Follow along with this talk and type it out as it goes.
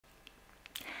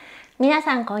皆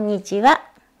さんこんにちは。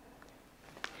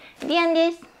リアン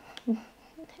です。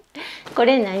こ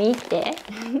れ何って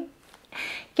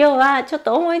今日はちょっ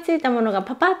と思いついたものが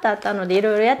パパッとあったのでい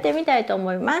ろいろやってみたいと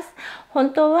思います。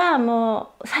本当は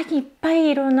もう最近いっぱい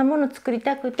いろんなもの作り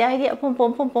たくてアイデアポンポ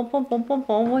ンポンポンポンポンポン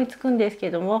ポン思いつくんです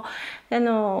けども、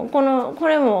こ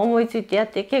れも思いついてやっ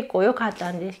て結構良かっ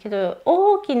たんですけど、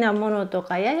大きなものと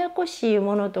かややこしい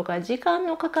ものとか時間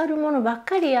のかかるものばっ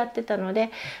かりやってたの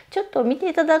で、ちょっと見て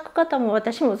いただく方も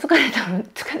私も疲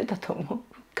れたと思う。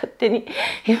勝手に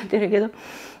言ってるけど、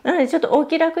なのでちょっとお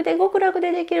気楽で極楽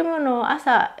でできるものを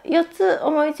朝4つ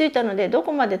思いついたので、ど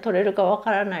こまで取れるかわ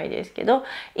からないですけど、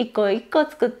一個一個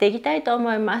作っていきたいと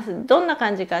思います。どんな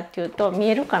感じかっていうと、見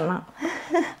えるかな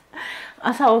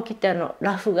朝起きて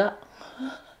ラフが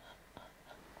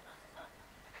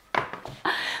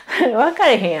分か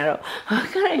れへんやろ、分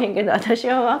からへんけど私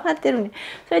は分かってるね。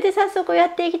それで早速や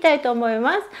っていきたいと思い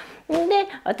ます。で、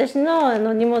私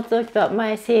の荷物置き場、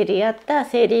前整理やった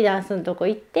整理ダンスのとこ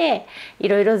行ってい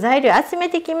ろいろ材料集め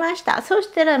てきました。そ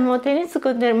したらもう手につ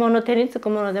く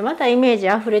ものでまたイメージ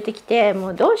あふれてきて、も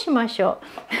うどうしましょ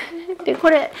うで、こ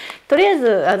れとりあえ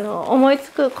ず思いつ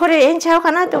くこれええんちゃう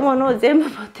かなと思うのを全部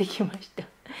持ってきました。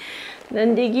な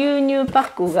んで牛乳パッ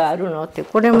クがあるのって、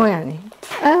これもやね。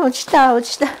あ、落ちた。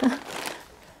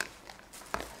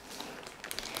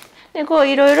で、こう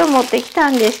いろいろ持ってきた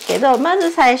んですけど、ま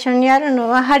ず最初にやるの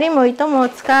は針も糸も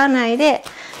使わないで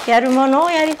やるもの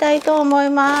をやりたいと思い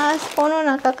ます。この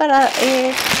中から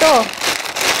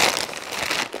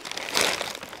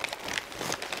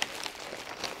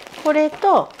これ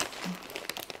と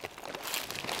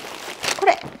こ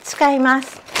れ使いま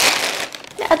す。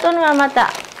で、あとのはま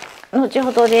た後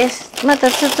ほどです。また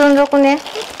包んどくね。よ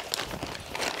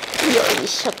い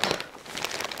しょと。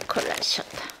こらしょと。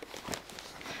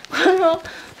この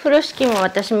風呂敷も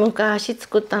私昔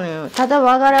作ったのよ。ただ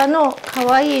和柄の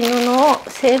可愛い布を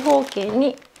正方形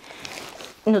に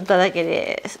塗っただけ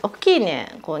です。大きい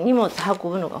ね、こう荷物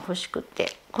運ぶのが欲しくっ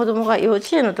て、子供が幼稚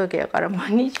園の時やからもう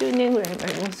20年ぐらい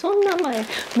前、もうそんな前、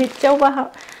めっちゃおばは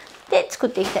んで作っ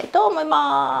ていきたいと思い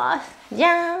ます。じ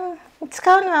ゃーん。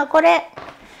使うのはこれ。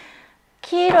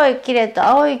黄色い切れと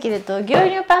青い切れと牛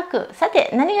乳パック。さ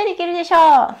て何ができるでしょ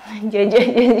う。じゃん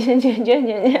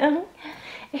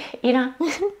いらん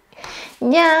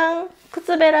じゃん、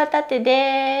靴べら立て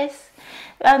です。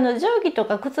定規と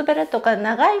か靴べらとか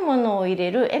長いものを入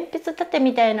れる鉛筆立て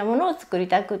みたいなものを作り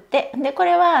たくって、でこ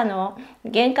れは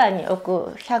玄関に置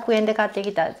く100円で買って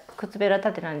きた靴べら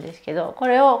立てなんですけど、こ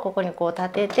れをここにこう立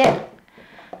てて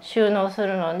収納す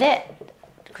るので、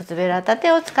靴べら立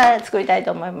てを作りたい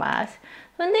と思います。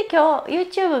そんで今日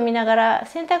YouTube 見ながら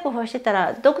洗濯干してた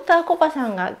ら、ドクターコパさ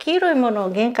んが黄色いものを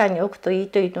玄関に置くといい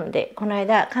というので、この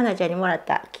間かなちゃんにもらっ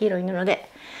た黄色い布で、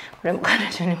これもか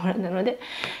なちゃんにもらったので、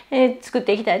作っ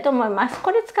ていきたいと思います。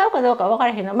これ使うかどうか分か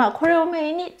らへんの、まあこれをメ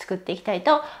インに作っていきたい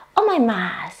と思い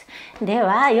ます。で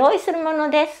は用意するもの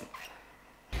です。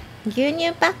牛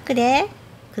乳パックで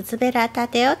靴べら立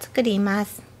てを作りま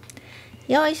す。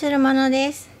用意するもの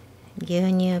です。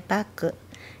牛乳パック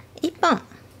1本、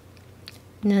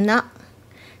布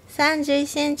31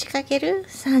センチ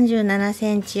 ×37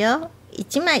 センチを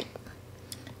1枚、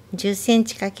10セン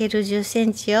チ ×10 セ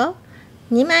ンチを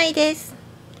2枚です。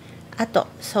あと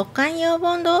速乾用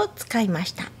ボンドを使いま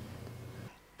した。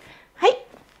はい、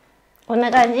こんな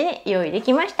感じに用意で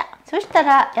きました。そした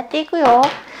らやっていくよ。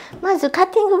まずカッ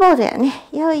ティングボードやね。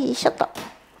よいしょと。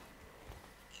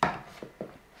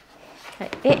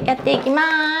でやっていきま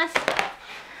す。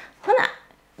ほな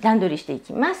段取りしてい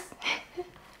きます。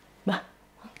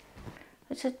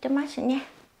映ってますね。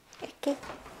OK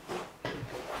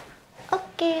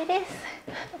です。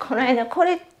この間こ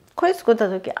れ作った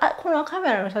時、このカ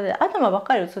メラの下で頭ばっ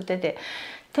かり映ってて、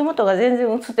手元が全然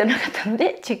映ってなかったの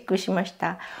でチェックしまし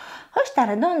た。そした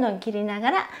らどんどん切りな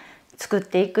がら作っ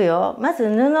ていくよ。まず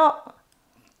布、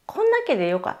こんだけで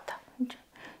よかった。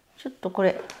ちょっとこ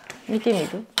れ見てみる？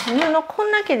布こ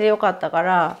んだけでよかったか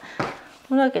ら、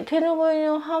こんだけ手ぬぐい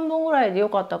の半分ぐらいでよ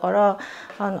かったから、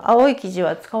青い生地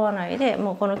は使わないで、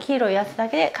もうこの黄色いやつだ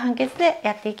けで簡潔で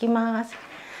やっていきます。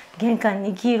玄関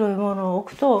に黄色いものを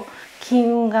置くと金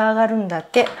運が上がるんだっ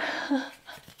て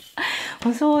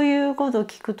そういうことを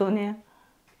聞くとね、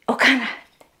置かない。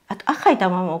あと赤い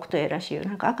玉も置くとええらしいよ。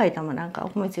なんか赤い玉なんか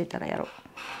思いついたらやろう。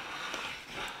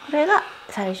これが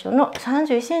最初の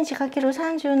31センチ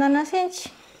 ×37 セン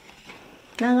チ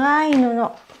長い布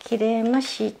切れま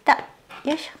した。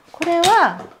よいしょ。これ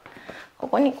はこ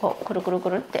こにこうくるくるく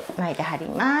るって巻いて貼り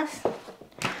ます。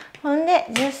ほんで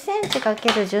10センチ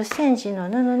 ×10 センチの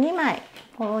布2枚、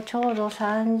こうちょうど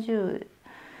30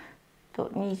と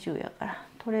20やから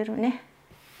取れるね。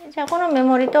じゃあこの目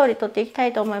盛り通り取っていきた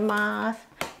いと思います。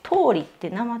通りって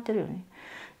なまってるよね。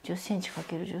10センチ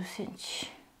 ×10 センチ。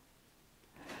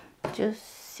10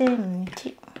センチ。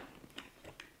よ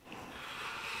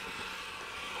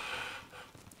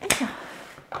いしょ。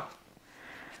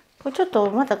これちょっと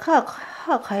また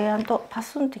歯変えやんとパ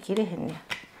スンって切れへんね。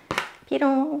ピロ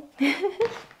ン。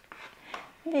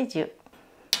で10。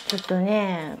ちょっと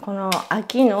ね、この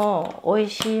秋の美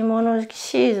味しいもの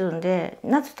シーズンで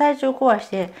夏体調壊し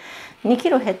て2キ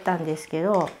ロ減ったんですけ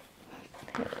ど、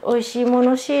美味しいも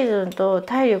のシーズンと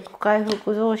体力回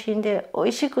復増進で美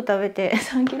味しく食べて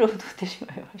3キロ太ってし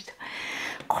まいました。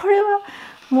これは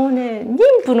もうね、妊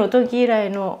婦の時以来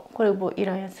の、これもうい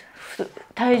らんやつ、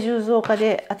体重増加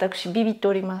で私ビビって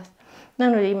おります。な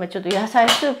ので今ちょっと野菜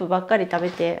スープばっかり食べ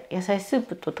て、野菜スー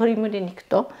プと鶏胸肉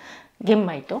と玄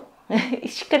米と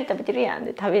しっかり食べてるやん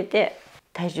で食べて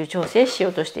体重調整しよ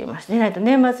うとしています。でないと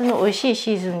年末の美味しい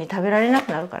シーズンに食べられな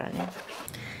くなるからね。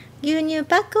牛乳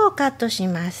パックをカットし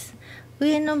ます。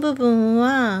上の部分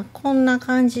はこんな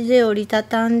感じで折りた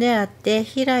たんであって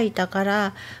開いたか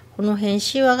らこの辺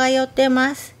シワが寄って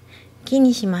ます。気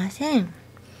にしません。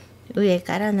上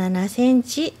から7セン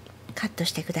チカット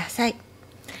してください。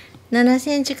7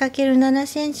センチ ×7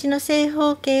 センチの正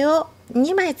方形を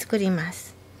2枚作りま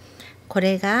す。こ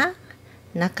れが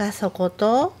中底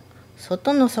と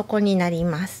外の底になり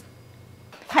ます。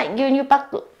はい、牛乳パッ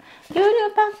ク。牛乳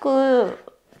パック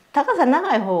高さ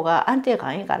長い方が安定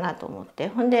感いいかなと思って、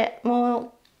ほんでも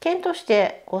う検討し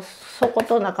てこう底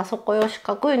と中底用四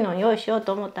角いのを用意しよう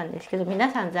と思ったんですけど、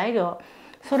皆さん材料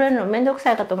揃えるのめんどく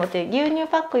さいかと思って牛乳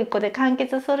パック1個で完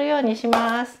結するようにし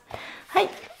ます。はい、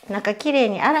中きれい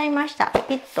に洗いました。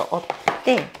ピッと折っ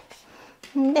て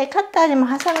でカッターでも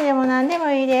ハサミでも何で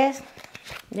もいいです。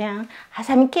じゃん、ハ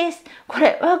サミケース、こ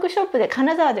れワークショップで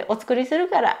金沢でお作りする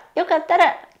から、よかった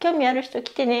ら興味ある人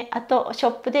来てね。あとショ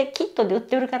ップでキットで売っ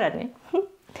てるからね。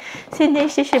宣伝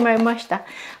してしまいました。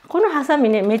このハサミ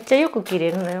ね、めっちゃよく切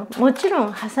れるのよ。もちろ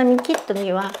んハサミキット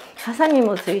にはハサミ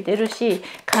もついてるし、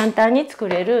簡単に作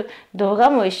れる動画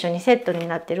も一緒にセットに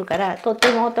なってるからとっ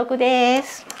てもお得で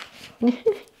す。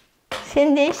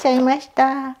宣伝しちゃいまし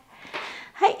た。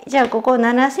はい、じゃあここ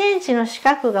7センチの四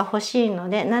角が欲しいの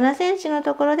で7センチの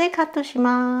ところでカットし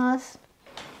ます。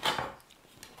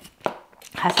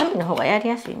ハサミの方がやり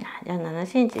やすいな。じゃあ7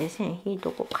センチで線引いと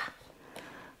こうか。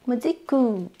マジッ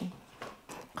ク。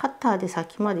カッターで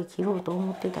先まで切ろうと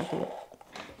思ってたけど。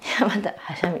じゃあまた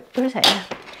ハサミ。うるさいな。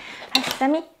ハサ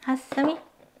ミ、ハサミ。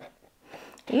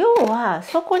要は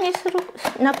底にする、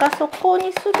中底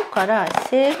にするから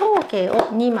正方形を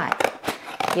2枚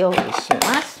用意し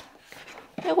ます。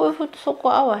でこれ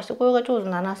底合わせて、これがちょう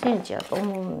ど7センチやと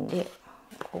思うんで、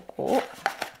ここを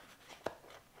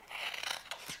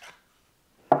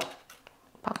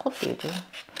パコって入れてる。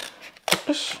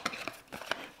よし。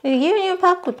で牛乳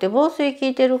パックって防水効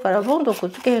いてるからボンドくっ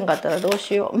つけへんかったらどう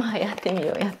しよう。まあやってみ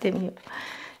よう、やってみよう。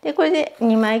でこれで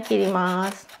2枚切り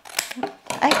ます。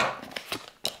はい。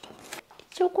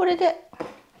一応これで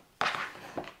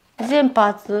全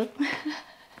パーツ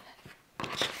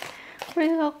こ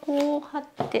れがこう貼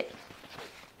って、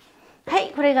は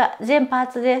い、これが全パー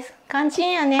ツです。肝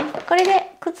心やね。これ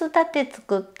で靴立て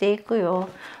作っていくよ。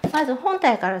まず本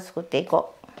体から作ってい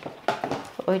こ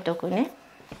う。置いとくね。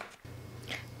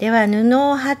では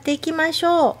布を貼っていきまし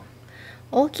ょう。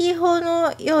大きい方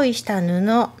の用意した布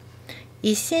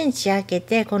1センチ開け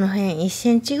て、この辺1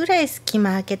センチぐらい隙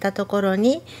間開けたところ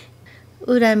に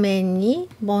裏面に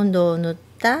ボンドを塗っ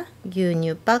た牛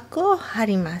乳パックを貼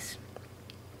ります。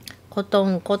コト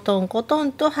ンコトンコト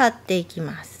ンと貼っていき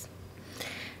ます。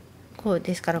こう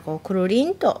ですから、こうくるり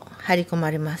んと貼り込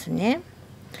まれますね。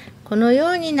このよ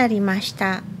うになりまし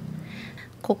た。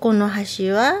ここの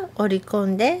端は折り込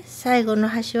んで、最後の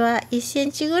端は1セ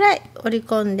ンチぐらい折り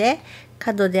込んで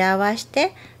角で合わせ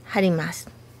て貼ります。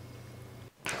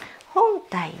本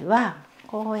体は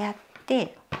こうやっ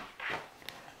て、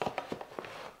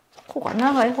ここが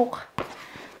長い方か、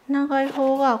長い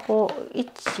方がこう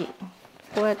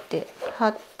こうやって貼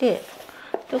って、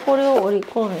でこれを折り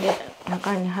込んで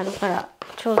中に貼るから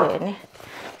ちょうどやね。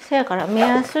そやから目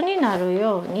安になる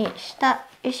ように下、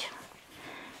よいし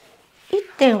ょ、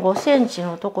1.5 センチ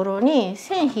のところに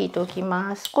線引いておき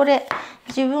ます。これ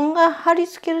自分が貼り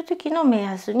付ける時の目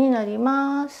安になり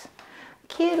ます。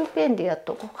消えるペンでやっ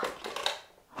とこうか。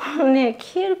このね、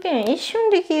消えるペン一瞬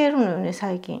で消えるのよね、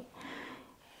最近。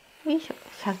よいしょ、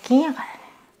100均やからね。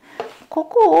こ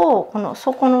こをこの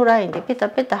底のラインでペタ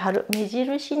ペタ貼る、目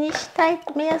印にしたい、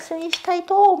目安にしたい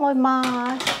と思いま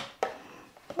す。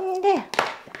で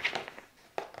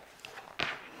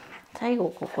最後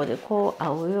ここでこう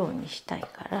合うようにしたい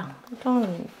から、ト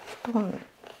ントン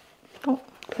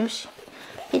よし、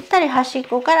ぴったり端っ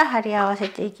こから貼り合わせ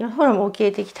ていきます。ほらもう消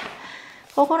えてきた。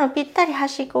ここのぴったり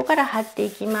端っこから貼って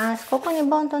いきます。ここに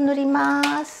ボンド塗り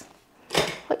ます。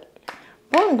はい、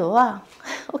ボンドは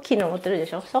大きいの持ってるで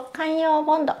しょ。速乾用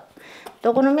ボンド。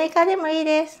どこのメーカーでもいい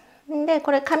です。で、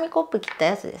これ紙コップ切った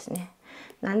やつですね。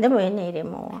何でもいいね、入れ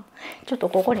物。ちょっと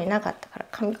ここになかったから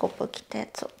紙コップ切ったや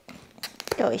つを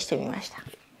用意してみました。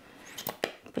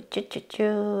プチュチュチ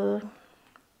ュ。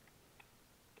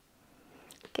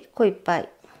結構いっぱい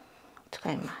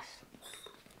使います。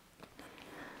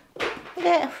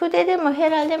で、筆でもヘ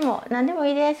ラでも何でも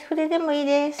いいです。筆でもいい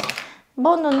です。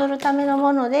ボンド塗るための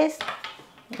ものです。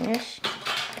よし。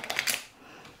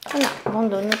ほな、ボン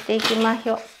ド塗っていきまし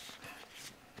ょ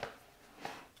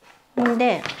う。ん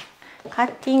で、カ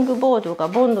ッティングボードが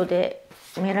ボンドで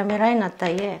メラメラになった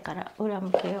ら嫌やから裏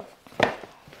向けよ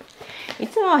う。い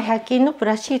つもは100均のプ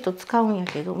ラシート使うんや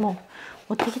けども、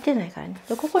持ってきてないからね。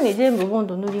で、ここに全部ボン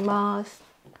ド塗ります。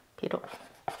ピロ。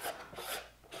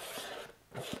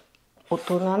大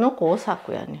人の工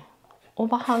作やね。お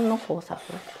ばはんの工作。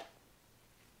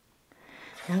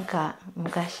なんか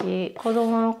昔子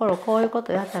供の頃こういうこ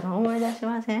とやったの思い出し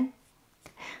ません？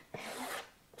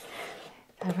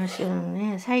楽しいの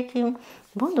ね。最近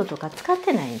ボンドとか使っ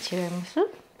てないに違います？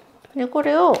で、こ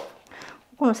れを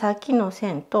このさっきの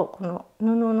線とこの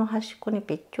布の端っこに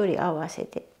ぴっちょり合わせ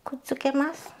てくっつけ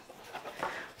ます。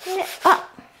で、あ、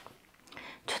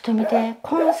ちょっと見て、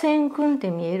混線くんって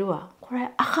見えるわ。これ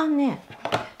あかんね。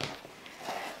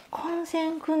混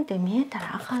線くんって見えた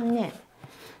らあかんね。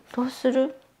どうす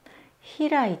る？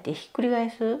開いてひっくり返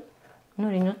す？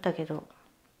のり塗ったけど、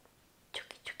チョ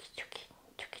キチョキチョキ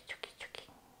チョキチョキチョキ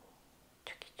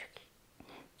チョキ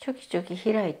チョキチョキチョ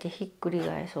キ開いてひっくり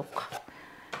返そうか。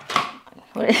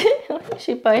これ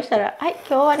失敗したら「はい今日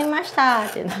終わりました」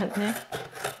ってなるね。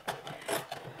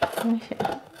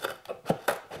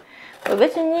これ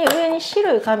別に上に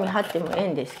白い紙貼ってもええ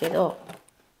んですけど、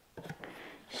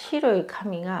白い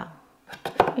紙が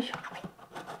よいしょ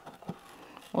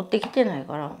持ってきてない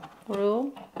からこれを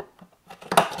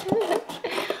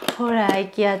ほら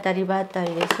行き当たりばった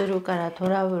りでするからト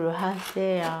ラブル発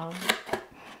生やん。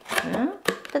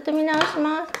畳み直し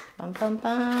ます。パンパン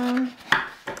パン。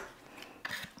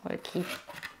これ切っ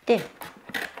て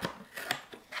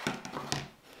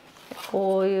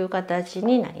こういう形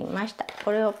になりました。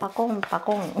これをパコンパ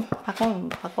コンパコン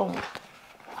パコン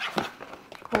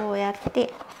こうやっ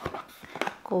て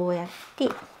こうやって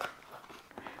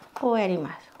こうやり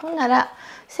ます。ほんなら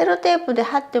セロテープで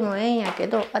貼ってもええんやけ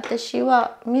ど、私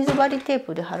は水張りテー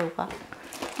プで貼ろうか。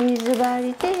水張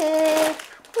りテープ。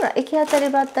ほら行き当たり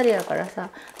ばったりやからさ、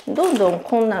どんどん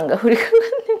こんなんが降りかかっ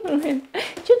てくるね。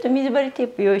ちょっと水張りテー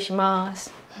プ用意しま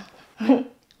す。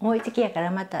思いつきやか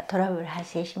らまたトラブル発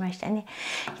生しましたね。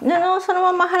布をその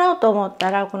まま貼ろうと思っ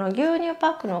たらこの牛乳パ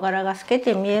ックの柄が透け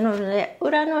て見えるので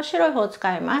裏の白い方を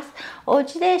使います。お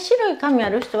家で白い紙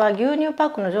ある人は牛乳パッ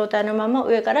クの状態のまま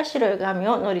上から白い紙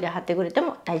を糊で貼ってくれて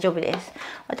も大丈夫です。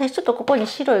私ちょっとここに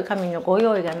白い紙のご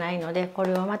用意がないのでこ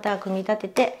れをまた組み立て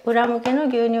て裏向けの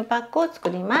牛乳パックを作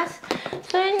ります。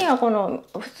それにはこの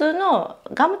普通の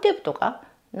ガムテープとか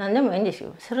何でもいいんです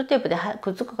よ。セロテープで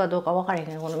くっつくかどうか分からへん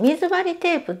けど、この水張り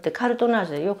テープってカルトナー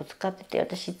ジュでよく使ってて、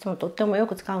私いつもとってもよ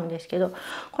く使うんですけど、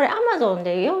これ Amazon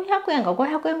で400円か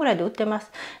500円ぐらいで売ってま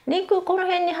す。リンクこの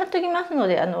辺に貼っときますの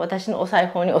で、私のお裁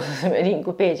縫におすすめリン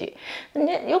クページ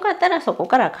でよかったらそこ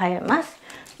から買えます。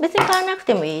別に買わなく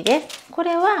てもいいです。こ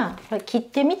れは切っ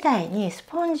てみたいにス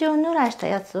ポンジを濡らした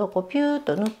やつをこうピューッ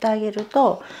と塗ってあげる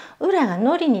と裏が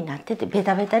糊になっててベ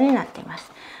タベタになっています。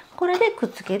これでくっ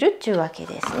つけるっちゅうわけ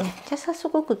ですね。じゃあ早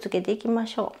速くっつけていきま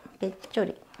しょう。べっちょ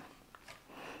りで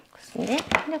すね。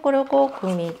でこれをこう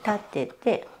組み立て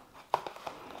て、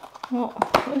よ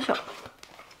いしょ。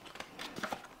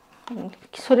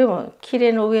それも切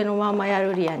れの上のままや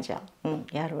るりやんじゃん。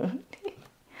やる。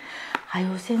は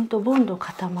よせんとボンド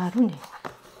固まるね。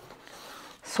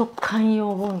速乾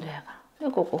用ボンドやから。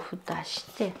でここ蓋し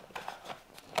て。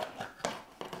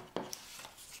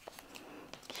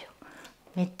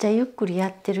めっちゃゆっくりや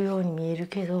ってるように見える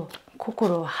けど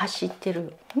心は走ってる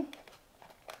よ。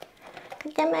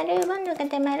固まるボンド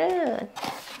固まる。ヤッホーボンド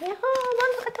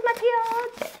固まるよ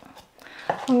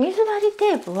って。水張り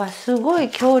テープはすごい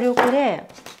強力で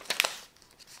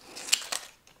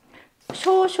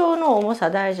少々の重さ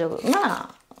大丈夫。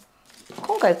まあ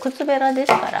今回靴べらです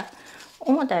から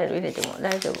重たいの入れても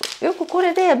大丈夫。よくこ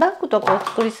れでバッグとかお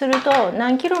作りすると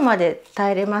何キロまで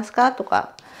耐えれますかと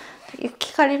か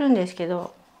聞かれるんですけ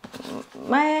ど、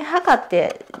前測っ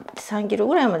て3キロ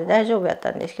ぐらいまで大丈夫やっ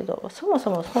たんですけど、そも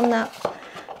そもそんな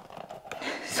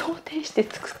想定して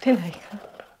作ってないか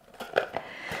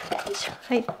ら。よいし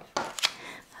はい、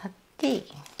貼ってよい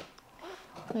し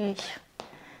ょ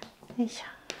よいしょ、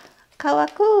乾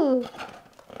く。よい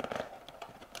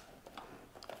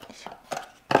しょ。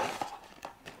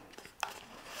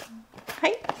は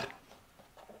い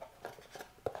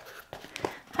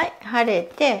はい、貼れ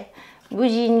て無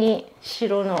事に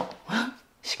白の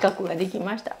四角ができ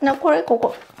ました。これこ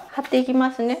こ貼っていき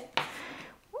ますね。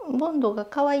ボンドが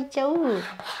乾いちゃう。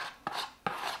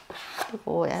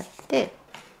こうやって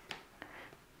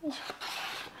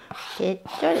ぺっ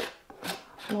ちょり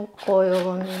木工用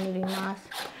ボンド塗ります。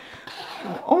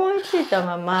思いついた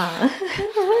まま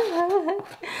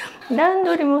段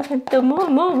取りもせってもう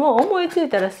思いつい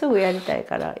たらすぐやりたい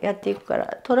からやっていくから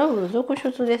トラブル続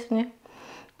出ですね。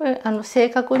これ性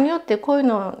格によってこういう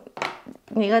の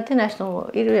苦手な人も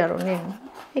いるやろね。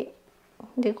はい、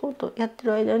でこうとやって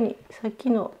る間にさっき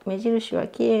の目印は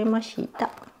消えました。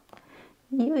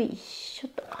よいしょ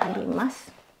と貼りま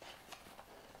す。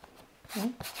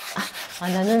ま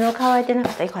だ布乾いてなか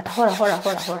った。よかった。ほら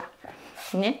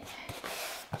ね、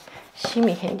し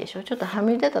みへんでしょ。ちょっとは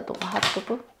み出たとこ貼っと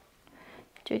く。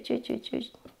ちょいと。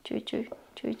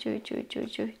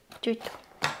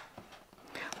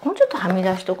もうちょっとはみ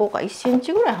出しとこうか。1セン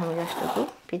チぐらいはみ出しと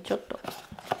く。ピチョッと。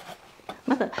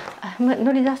まだ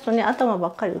乗り出すとね、頭ば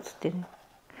っかり映ってね。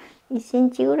1セ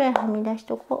ンチぐらいはみ出し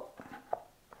とこ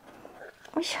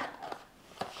う。よいし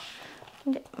ょ。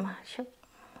で、よいし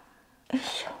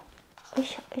ょ。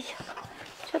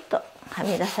ちょっとは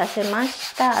み出させま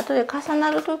した。後で重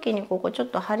なる時にここちょっ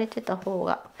と腫れてた方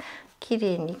が綺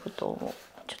麗にいくと思う。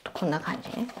ちょっとこんな感じ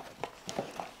ね。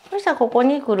そしたらここ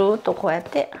にぐるっとこうやっ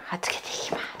て貼っつけてい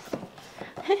きます。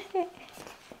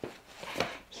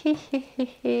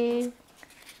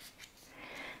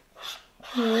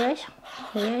よいし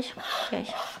ょ。よいしょ。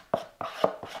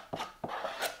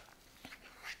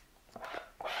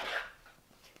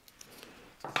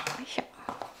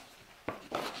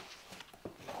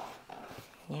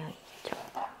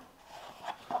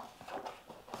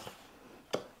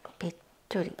ぺっ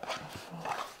ちょり。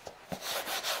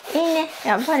いいね。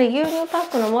やっぱり牛乳パッ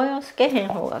クの模様つけへん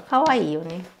方が可愛いよ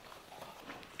ね。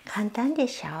簡単で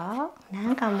しょ。な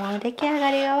んかもう出来上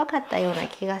がりが分かったような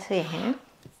気がせえへん。こ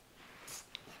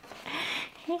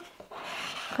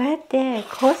うやって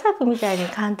工作みたいに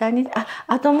簡単に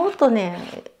あともっとね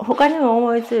他にも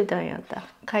思いついたんやった。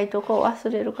書いとこう忘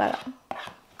れるから。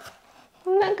こ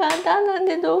んな簡単なん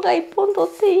で動画1本撮っ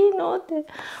ていいのって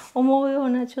思うよう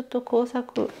なちょっと工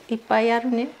作いっぱいある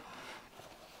ね。よ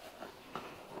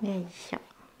いしょ。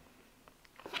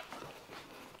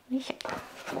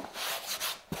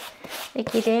で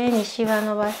きれいにシワ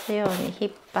伸ばすように引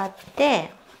っ張っ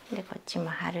てでこっちも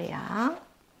貼るよ。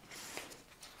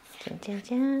じゃ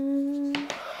じゃん。よ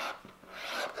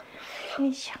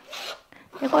いしょ。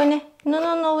でこれね布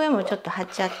の上もちょっと貼っ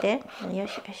ちゃって。よい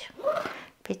しょ。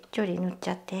ぺっちょり塗っち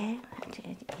ゃって。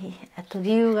あと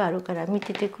理由があるから見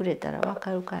ててくれたらわ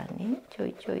かるからね。ちょ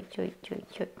い。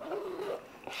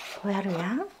こうやる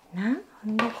やん。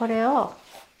でこれを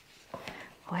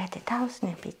こうやって倒す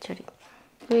ね。ぺっちょり。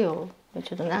いくよ。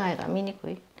ちょっと長いから見に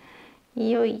く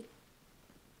い。よい。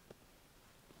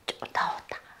倒っ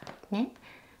たね。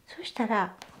そした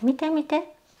ら見て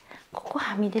ここ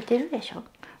はみ出てるでしょ。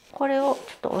これをちょっ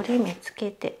と折り目つ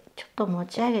けてちょっと持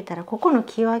ち上げたらここの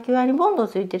キワキワにボンド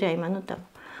ついてるやん。今塗ったの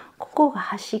ここが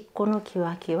端っこのキ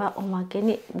ワキワおまけ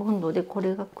にボンドでこ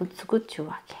れがくっつくっちゅう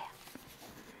わけや。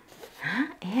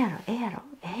ええやろ。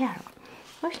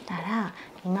そしたら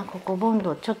今ここボン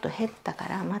ドちょっと減ったか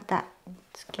らまた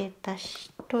付け足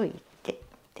しといて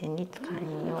手につか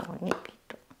んようにピッ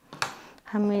と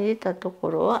はみ出たと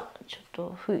ころはちょっ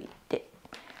と拭いて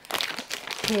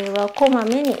手はこま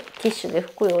めにティッシュで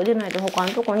拭くようでないと他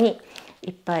のとこにい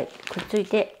っぱいくっつい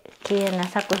て綺麗な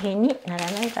作品にな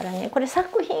らないからね。これ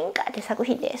作品かって作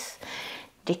品です。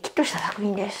できっとした作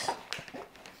品です。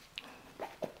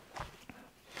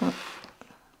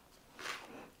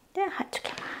で貼っつけ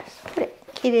ます。これ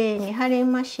綺麗に貼れ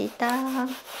ました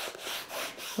ね。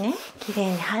綺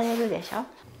麗に貼れるでしょ。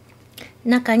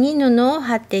中に布を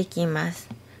貼っていきます。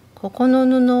ここの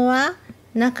布は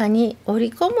中に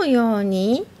折り込むよう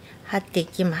に貼ってい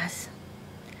きます。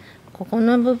ここ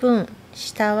の部分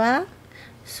下は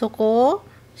底を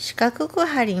四角く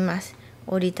貼ります。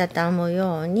折りたたむ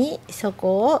ように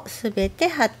底をすべて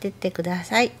貼っていってくだ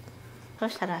さい。そ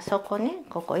したら底ね、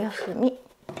ここ四隅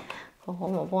ここ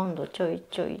もボンドちょいっ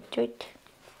て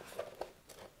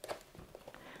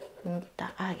塗って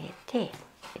あげて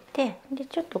で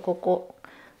ちょっとここ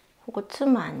つ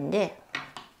まんで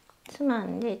ちょい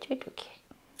と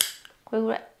これ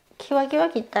ぐらいキワ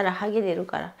切ったら剥げ出る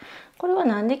からこれは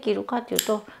何で切るかっていう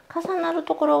と重なる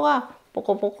ところがポ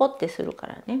コポコってするか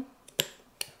らね。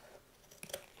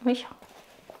よいしょ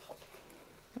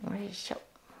よいしょ。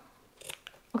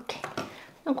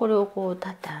 OK。 これをこう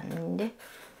畳んで、よ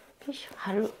いしょ、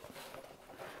貼る。こ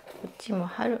っちも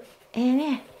貼る。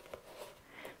ね。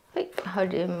はい、貼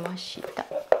れました。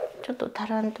ちょっと足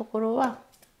らんところは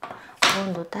ボ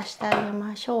ンド足してあげ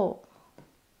ましょう。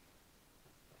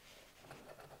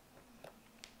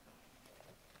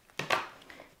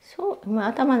そう、今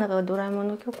頭の中がドラえもん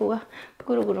の曲が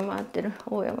ぐるぐる回ってる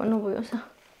大山信代さん。は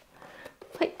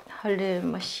い、貼れ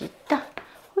ました。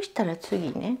そしたら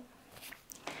次ね、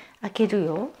開ける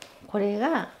よ。これ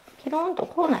がキロンと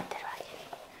こうなってるわ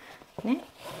けね。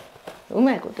う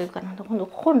まいこと言うかな。今度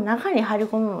ここの中に貼り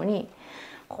込むのに、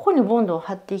ここにボンドを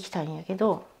貼っていきたいんやけ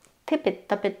ど、ペッ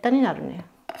タペッタになるね。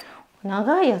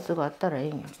長いやつがあったらい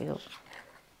いんやけど、よ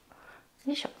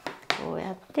いしょ、こう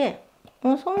やって、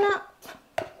もうそんな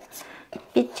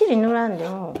びっちり塗らんで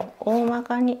も大ま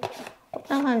かにこ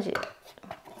んな感じ、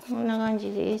こんな感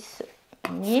じです。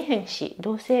見えへんし、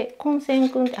どうせコンセン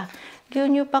君って牛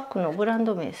乳パックのブラン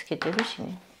ド名つけてるし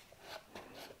ね。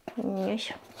よい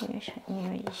しょよいしょ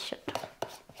よいしょと。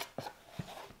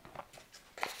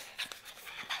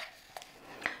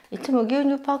いつも牛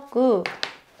乳パック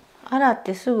洗っ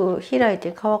てすぐ開い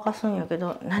て乾かすんやけ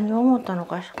ど、何を思ったの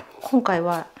か今回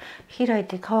は開い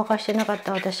て乾かしてなかっ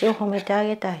た私を褒めてあ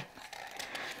げたい。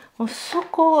もうそ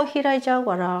こを開いちゃう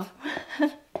から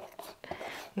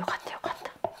よかったよかっ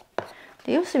た。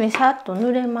で四隅さっと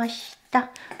塗れました。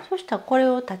そしたらこれ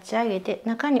を立ち上げて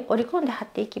中に折り込んで貼っ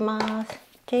ていきます。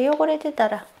手汚れてた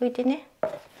ら拭いてね。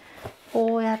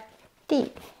こうやっ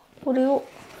てこれを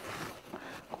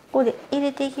ここで入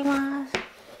れていきます。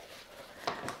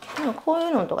こうい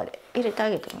うのとかで入れてあ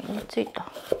げてもいいね。つい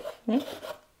たね。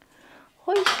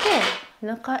ほいして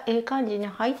中ええ感じに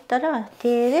入ったら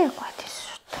手でこうやってシ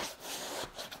ュッと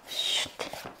シュッて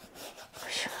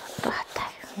シュッと貼ってあ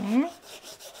げるね。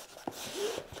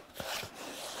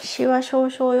シワ少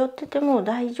々寄ってても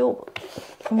大丈夫。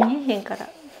見えへんから。よ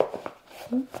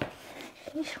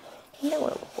いしょ。でこ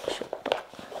れこうシュッと。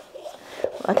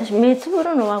私目つぶ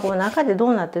るのはこう中でど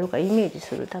うなってるかイメージ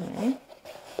するためね。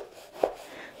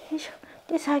よいしょ。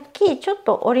でさっきちょっ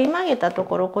と折り曲げたと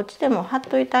ころこっちでも貼っ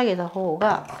といてあげた方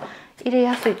が入れ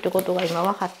やすいってことが今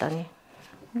分かったね。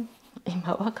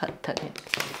今分かったね。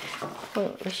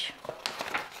よいしょ。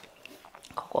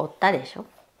ここ折ったでしょ。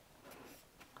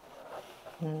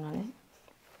布ね。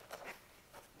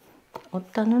折っ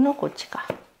た布こっちか。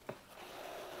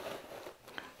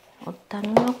折った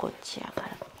布こっちやか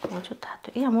ら。もうちょっと貼っ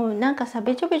といやもうなんかさ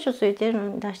べちょべちょついてる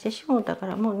の出してしもうたか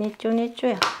らもう熱中熱中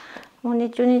や。もう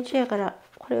熱中熱中やから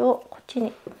これをこっち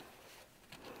に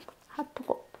貼っと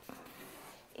こ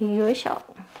う。よいしょ。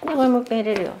でこれもう一遍入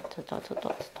れるよ。ちょっ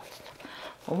と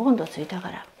ボンドついたか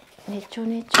ら熱中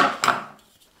熱中。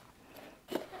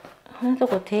こんなと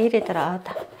こ手入れたらあな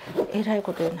たえらい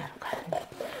ことになるからね。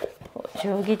定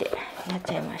規でやっ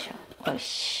ちゃいましょう。よ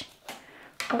し。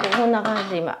こんな感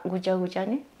じで今ぐちゃぐちゃ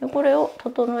ね。でこれを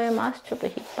整えます。ちょっと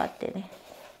引っ張ってね。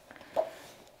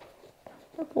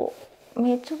でこう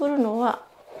目つぶるのは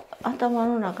頭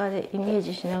の中でイメー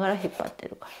ジしながら引っ張って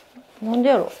るから。なんで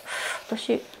やろう。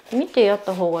私見てやっ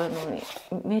た方がいいのに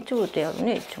目つぶってやる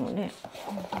ねいつもね。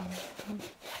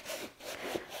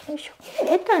よいしょ。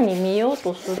下手に見よう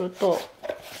とすると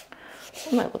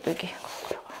うまいこといけへんから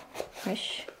これは。よ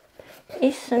し。いい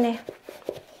っすね。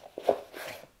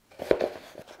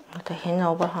また変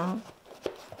なおばはん。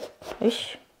よ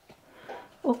し。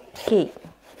オッケー。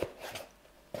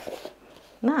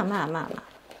まあ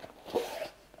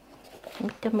見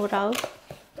てもらう。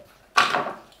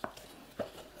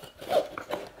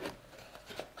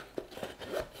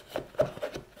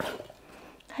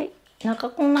はい、中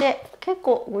こんで結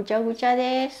構ぐちゃぐちゃ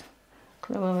です。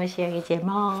このまま仕上げちゃい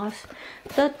ます。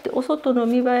だってお外の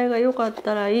見栄えが良かっ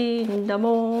たらいいんだ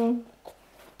もん。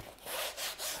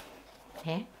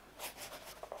ね。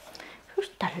そ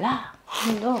したら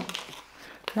今度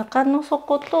中の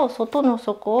底と外の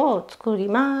底を作り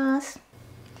ます。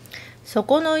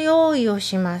底の用意を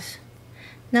します。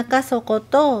中底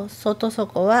と外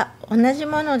底は同じ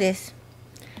ものです。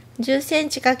10セン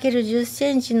チ ×10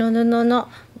 センチの布の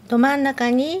ど真ん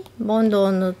中にボンド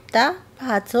を塗ったパ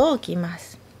ーツを置きま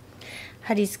す。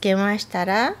貼り付けました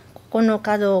ら、ここの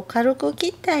角を軽く切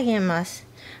ってあげます。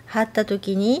貼った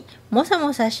時にもさ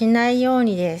もさしないよう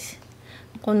にです。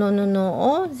この布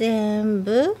を全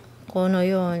部この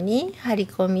ように貼り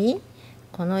込み、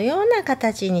このような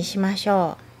形にしまし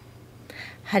ょう。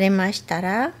貼れました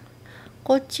ら、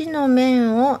こっちの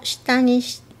面を下に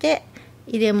して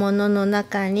入れ物の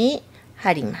中に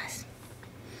貼ります。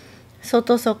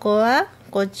外底は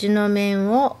こっちの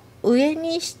面を上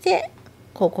にして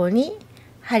ここに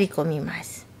貼り込みま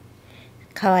す。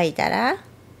乾いたら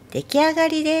出来上が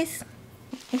りです。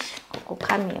よし、ここ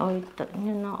紙置いと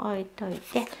布置いとい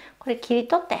て、これ切り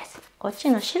取ったやつ、こっ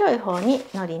ちの白い方に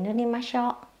糊塗りましょ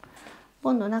う。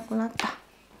ボンドなくなった。よ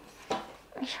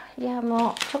いしょ。いや、もう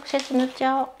直接塗っち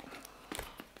ゃおう。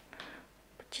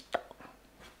プチッと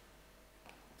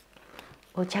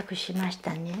横着しまし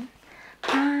たね。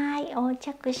はい、横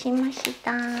着しまし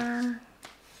た。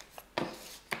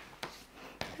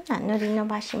塗り伸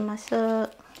ばします。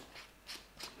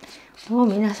もう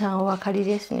皆さんお分かり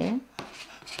ですね。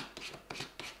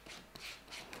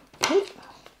はい。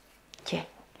じゃあ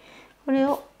これ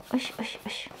をよしよしよ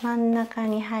し真ん中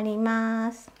に貼り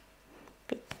ます。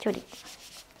ぺっちょり。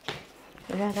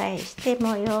裏返して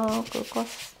もよくこ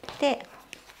すって、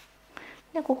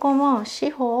でここも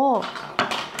四方を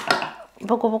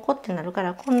ボコボコってなるか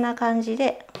らこんな感じ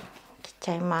で切っ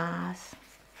ちゃいます。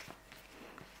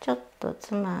ちょっと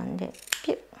つまんで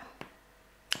ピュッ、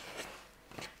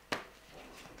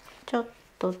ちょっ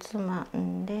とつま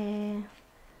んで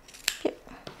ピュッ、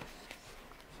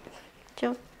ち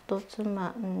ょっとつま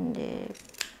んで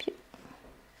ピュ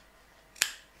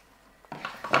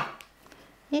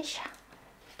ッ、よいし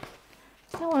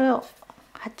ょ。でこれを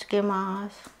貼っつけま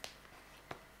す。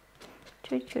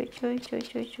ちょいちょいちょいちょい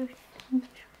ちょいちょい。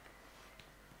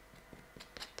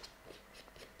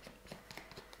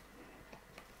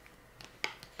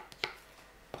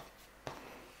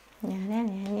にゃにゃ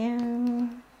にゃにゃん。よ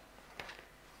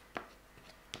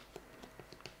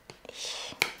い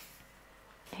し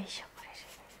ょ。よいしょ、こ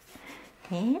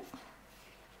れね。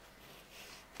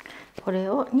これ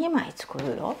を2枚作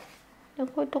るよ。で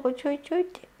こういうとこちょいちょいっ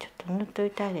てちょっと塗っと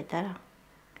いてあげたら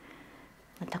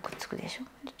またくっつくでしょ。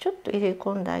でちょっと入れ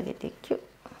込んであげてキュッ。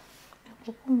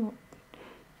ここも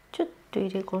ちょっと入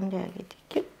れ込んであげて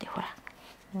キュッて、ほら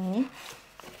ね。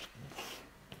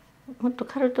もっと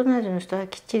カルトナージュの人は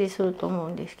きっちりすると思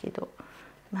うんですけど、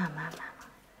まあまあまあ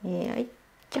まあ、よい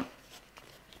ちょ。よ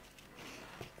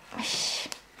し、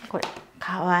これ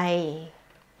かわいい。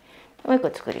もう一個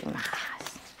作りま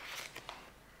す。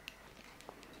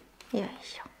よい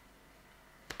しょ。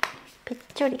ぺっ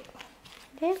ちょり。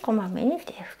でこまめに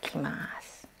手拭きま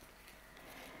す。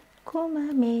こま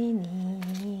め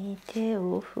に手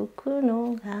を拭く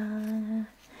のが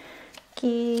き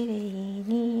れい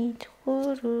に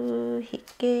作る秘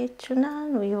訣な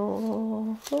の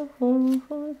よ。ふんふん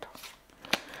ふんと。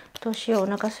どうしよう、お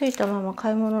腹空いたまま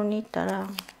買い物に行ったら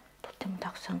とってもた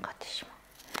くさん買ってしまう。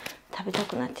食べた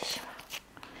くなってしまう。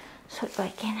それは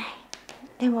いけない。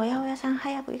でも八百屋さん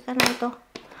早く行かないと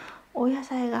お野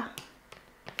菜が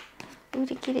売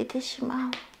り切れてしま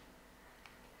う。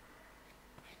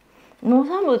農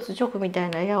産物直みたい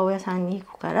な八百屋さんに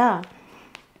行くから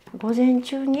午前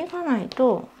中に行かない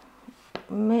と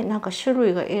なんか種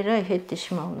類がえらい減って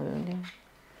しまうのよね。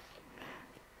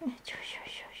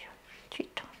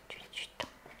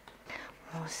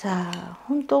もうさ、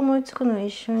本当思いつくの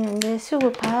一瞬です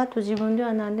ぐパーッと自分で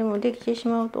は何でもできてし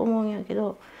まうと思うんやけ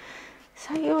ど、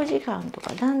作業時間と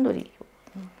か段取りを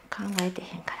考えて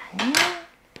へんからね、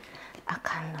あ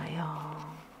かんのよ。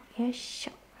よいし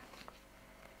ょ。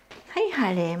はい、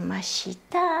貼れまし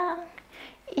た。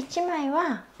1枚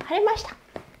は貼れました。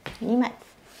2枚。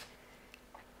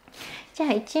じゃあ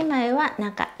1枚は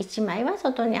中、1枚は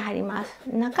外に貼ります。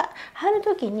中貼る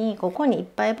時にここにいっ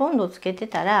ぱいボンドつけて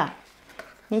たら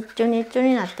ねっちょねっちょ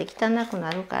になって汚く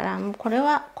なるから、もうこれ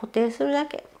は固定するだ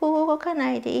け、動か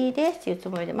ないでいいですっていうつ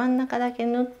もりで真ん中だけ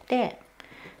塗って、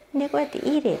でこうやって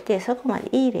入れて、そこまで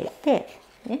入れて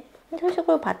ね、そして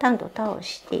これをパタンと倒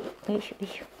して、よいしょよい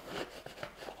しょ。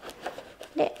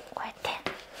でこうやって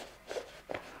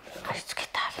貼り付け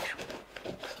てあげる。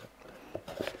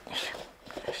よいしょ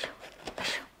よいしょよい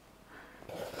し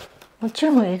ょ。もち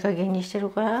ろんいい加減にしてる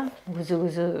からグズグ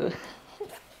ズ。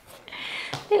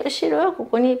で後ろはこ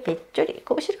こにぺっちょり、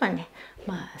後ろはね、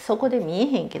まあそこで見え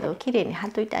へんけど綺麗に貼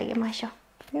っといてあげましょう。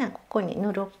ここに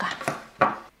塗ろうか。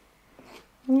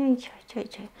よいしょよい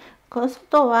しょ。この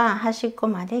外は端っこ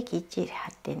まできっちり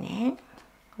貼ってね。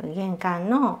これ玄関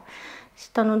の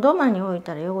下の土間に置い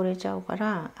たら汚れちゃうか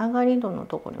ら上がり戸の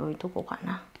とこに置いとこうか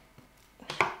な。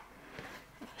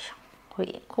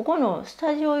ここのス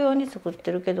タジオ用に作っ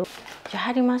てるけど、じゃあ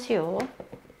貼りますよ。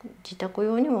自宅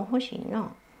用にも欲しい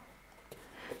な。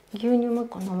牛乳も1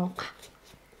個飲もうか。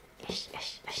よしよ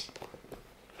しよし。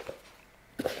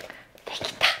で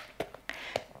きた。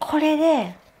これ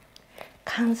で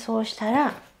乾燥した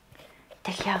ら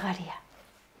出来上がりや。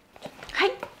は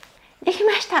い、でき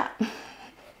ました。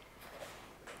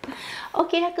お気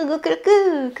気楽極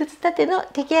楽靴立ての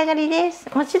出来上がりです。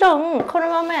もちろんこの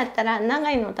ままやったら長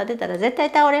いのを立てたら絶対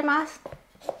倒れます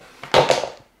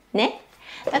ね。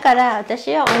だから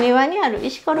私はお庭にある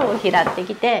石ころを拾って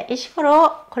きて、石ころ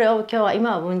をこれを今日は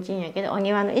今は文鎮やけど、お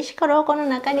庭の石ころをこの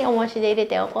中に重しで入れ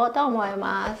ておこうと思い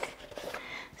ます。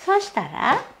そした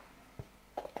ら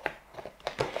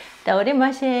倒れ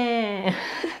ません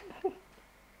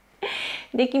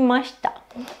できました。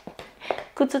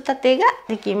靴立てが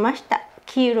できました。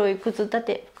黄色い靴べ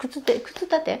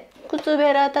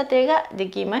ら立てがで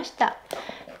きました。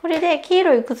これで黄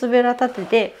色い靴べら立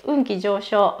てで運気上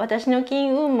昇、私の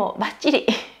金運もバッチリ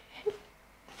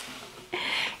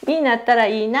になったら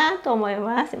いいなと思い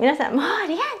ます。皆さん、もう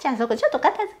リアンちゃんそこちょっと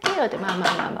片付けようって、ま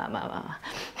あ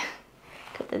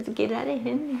片付けられへん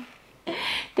ねんっ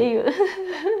ていう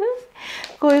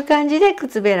こういう感じで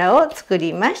靴べらを作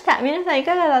りました。皆さんい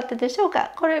かがだったでしょう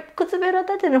か。これ靴べら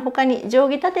立ての他に定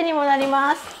規立てにもなり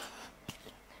ます。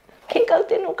喧嘩売っ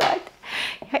てんのかって、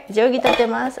はい、定規立て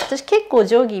ます。私結構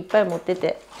定規いっぱい持って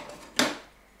て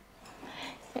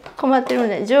困ってるの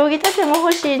で、定規立ても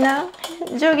欲しいな。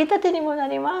定規立てにもな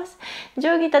ります。定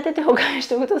規立てて保管し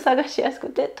ておくと探しやすく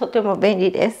てとても便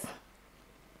利です。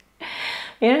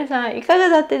皆さんいかが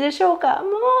だったでしょうか。もうリ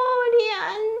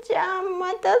アンちゃん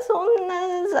またそん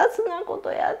な雑なこ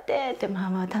とやってって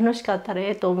楽しかったらえ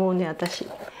えと思うね私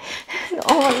も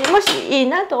しいい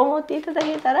なと思っていただ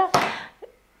けたら、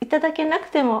いただけな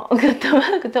くてもグッドマ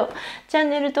ークとチャ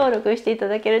ンネル登録していた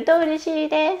だけると嬉しい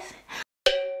です。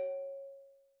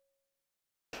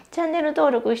チャンネル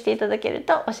登録していただける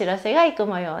とお知らせがいく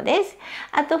模様です。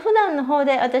あと普段の方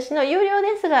で私の有料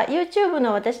ですが YouTube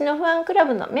の私のファンクラ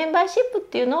ブのメンバーシップっ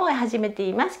ていうのを始めて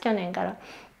います。去年から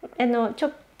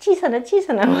小さ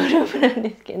なワンルームなんで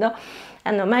すけど、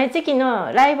毎月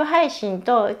のライブ配信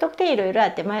と特典いろいろあ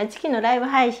って、毎月のライブ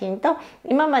配信と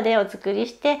今までお作り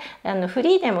してフ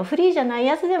リーでもフリーじゃない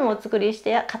やつでもお作りし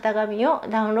て型紙を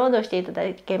ダウンロードしていた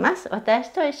だけます。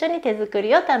私と一緒に手作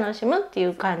りを楽しむってい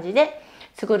う感じで、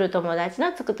作る友達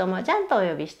のつくともちゃんとお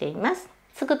呼びしています。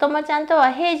つくともちゃんと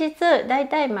は平日だい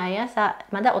たい毎朝、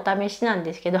まだお試しなん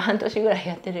ですけど半年ぐらい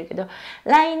やってるけど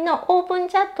LINE のオープン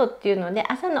チャットっていうので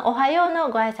朝のおはようの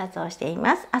ご挨拶をしてい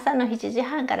ます。朝の7時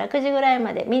半から9時ぐらい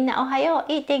までみんなおはよ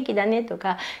う、いい天気だねと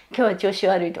か今日は調子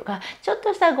悪いとかちょっ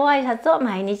としたご挨拶を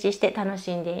毎日して楽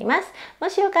しんでいます。も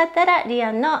しよかったらリ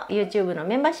アンの YouTube の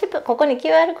メンバーシップ、ここに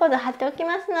QR コード貼っておき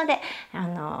ますので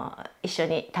一緒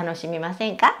に楽しみませ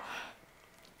んか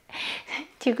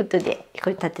ということで、こ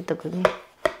れ立てとくね。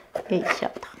よいしょ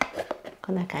と。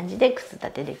こんな感じで靴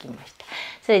立てできました。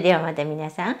それではまた皆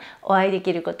さんお会いで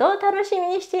きることを楽しみ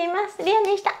にしています。リアン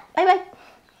でした。バイバイ。